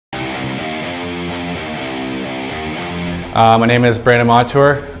My name is Brandon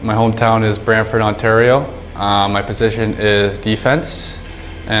Montour. My hometown is Brantford, Ontario. My position is defense,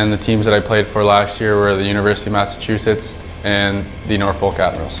 and the teams that I played for last year were the University of Massachusetts and the Norfolk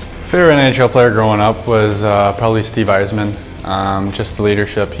Admirals. Favorite NHL player growing up was probably Steve Yzerman. Just the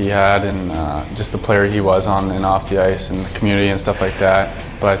leadership he had and just the player he was on and off the ice and the community and stuff like that.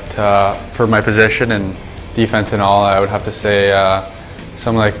 But for my position and defense and all, I would have to say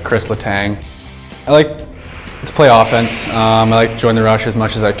someone like Chris Letang. I like to play offense. I like to join the rush as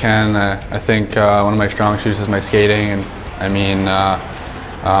much as I can. I think one of my strong suits is my skating, and I mean,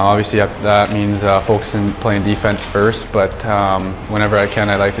 obviously that means focusing playing defense first, but whenever I can,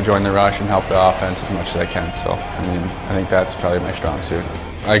 I like to join the rush and help the offense as much as I can. So, I mean, I think that's probably my strong suit.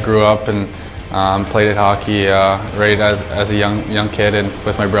 I grew up and played at hockey right as a young kid and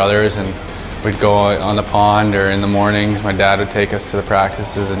with my brothers, and we'd go on the pond, or in the mornings my dad would take us to the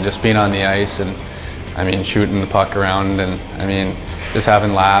practices, and just being on the ice and I mean shooting the puck around, and I mean just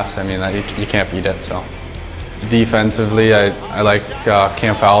having laughs. I mean you can't beat it. So defensively, I like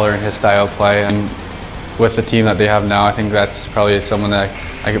Cam Fowler and his style of play, and with the team that they have now, I think that's probably someone that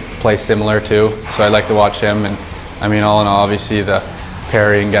I could play similar to. So I like to watch him, and I mean all in all, obviously the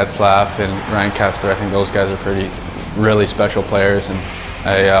Perry and Getzlaf and Ryan Kessler, I think those guys are really special players, and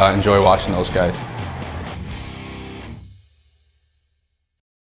I enjoy watching those guys.